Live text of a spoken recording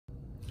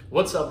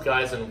What's up,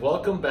 guys, and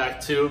welcome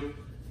back to,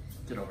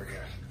 get over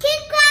here,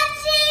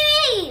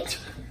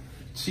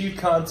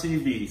 ChiefCon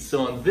TV.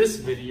 So in this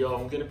video,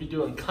 I'm going to be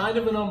doing kind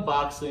of an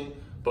unboxing,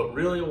 but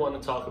really I want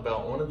to talk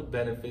about one of the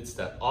benefits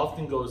that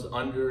often goes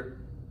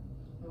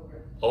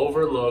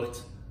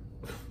overlooked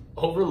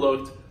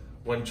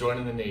when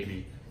joining the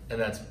Navy,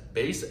 and that's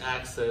base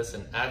access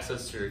and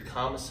access to your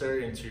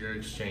commissary and to your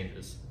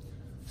exchanges.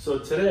 So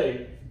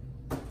today,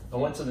 I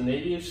went to the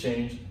Navy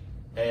Exchange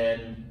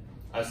and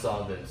I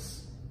saw this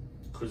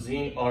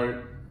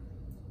Cuisinart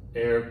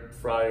air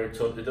fryer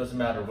toaster. It doesn't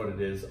matter what it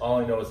is.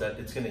 All I know is that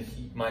it's gonna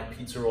heat my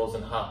pizza rolls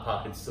and Hot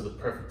Pockets to the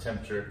perfect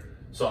temperature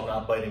so I'm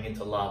not biting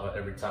into lava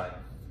every time.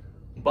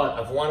 But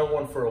I've wanted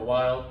one for a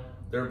while.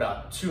 They're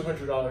about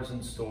 $200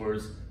 in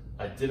stores.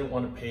 I didn't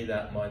want to pay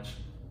that much,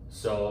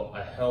 so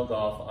I held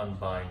off on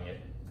buying it.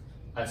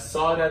 I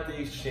saw it at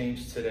the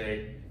Exchange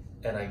today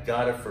and I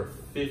got it for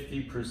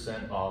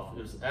 50% off.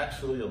 It was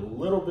actually a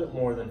little bit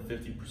more than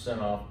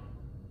 50% off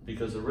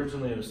because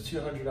originally it was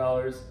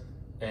 $200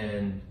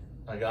 and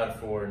I got it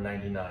for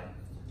 $99.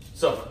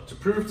 So to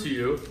prove to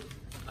you,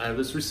 I have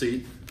this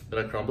receipt that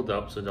I crumpled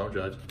up, so don't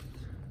judge.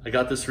 I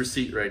got this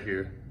receipt right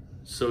here.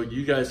 So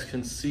you guys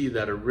can see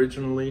that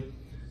originally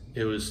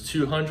it was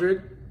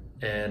 $200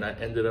 and I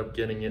ended up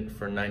getting it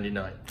for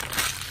 $99.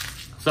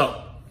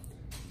 So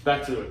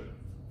back to it.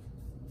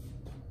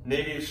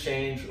 Navy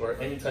Exchange or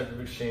any type of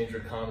exchange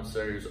or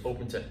commissary is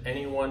open to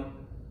anyone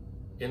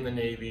in the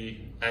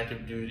Navy,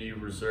 active duty,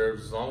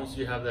 reserves. As long as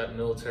you have that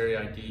military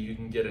ID, you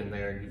can get in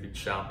there and you can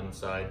shop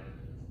inside.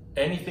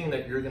 Anything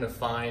that you're gonna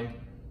find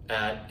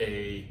at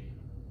a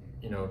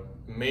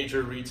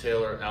major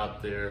retailer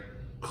out there,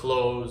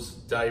 clothes,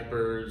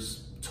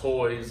 diapers,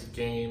 toys,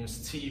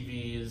 games,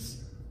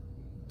 TVs,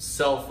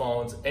 cell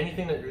phones,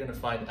 anything that you're gonna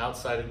find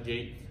outside of the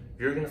gate,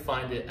 you're gonna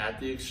find it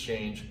at the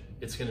Exchange.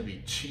 It's gonna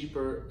be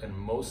cheaper, and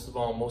most of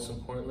all, most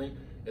importantly,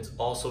 it's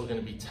also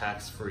gonna be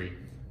tax-free.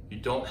 You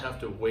don't have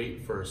to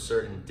wait for a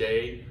certain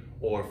day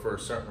or for a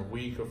certain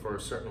week or for a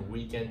certain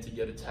weekend to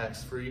get it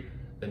tax-free.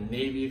 The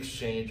Navy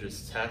Exchange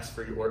is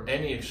tax-free, or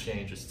any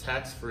exchange is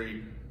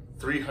tax-free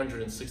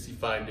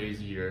 365 days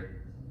a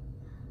year,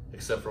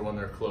 except for when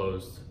they're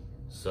closed.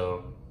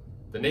 So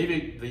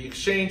the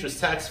Exchange is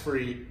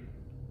tax-free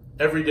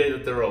every day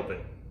that they're open.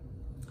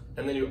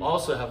 And then you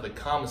also have the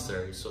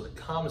commissary. So the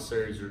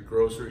commissary is your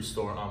grocery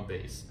store on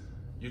base.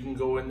 You can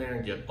go in there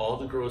and get all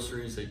the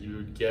groceries that you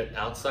would get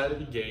outside of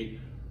the gate.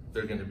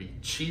 They're gonna be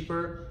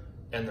cheaper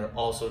and they're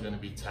also gonna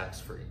be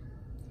tax-free.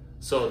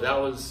 So that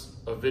was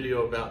a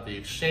video about the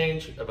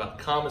Exchange, about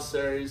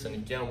commissaries, and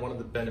again, one of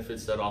the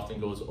benefits that often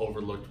goes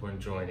overlooked when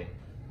joining.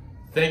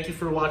 Thank you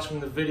for watching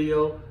the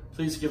video.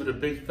 Please give it a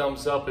big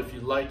thumbs up if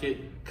you like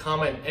it.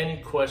 Comment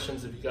any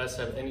questions. If you guys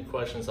have any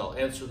questions, I'll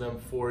answer them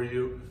for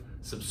you.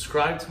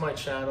 Subscribe to my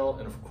channel,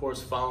 and of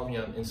course, follow me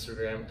on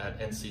Instagram at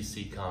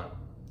NCCCon.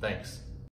 Thanks.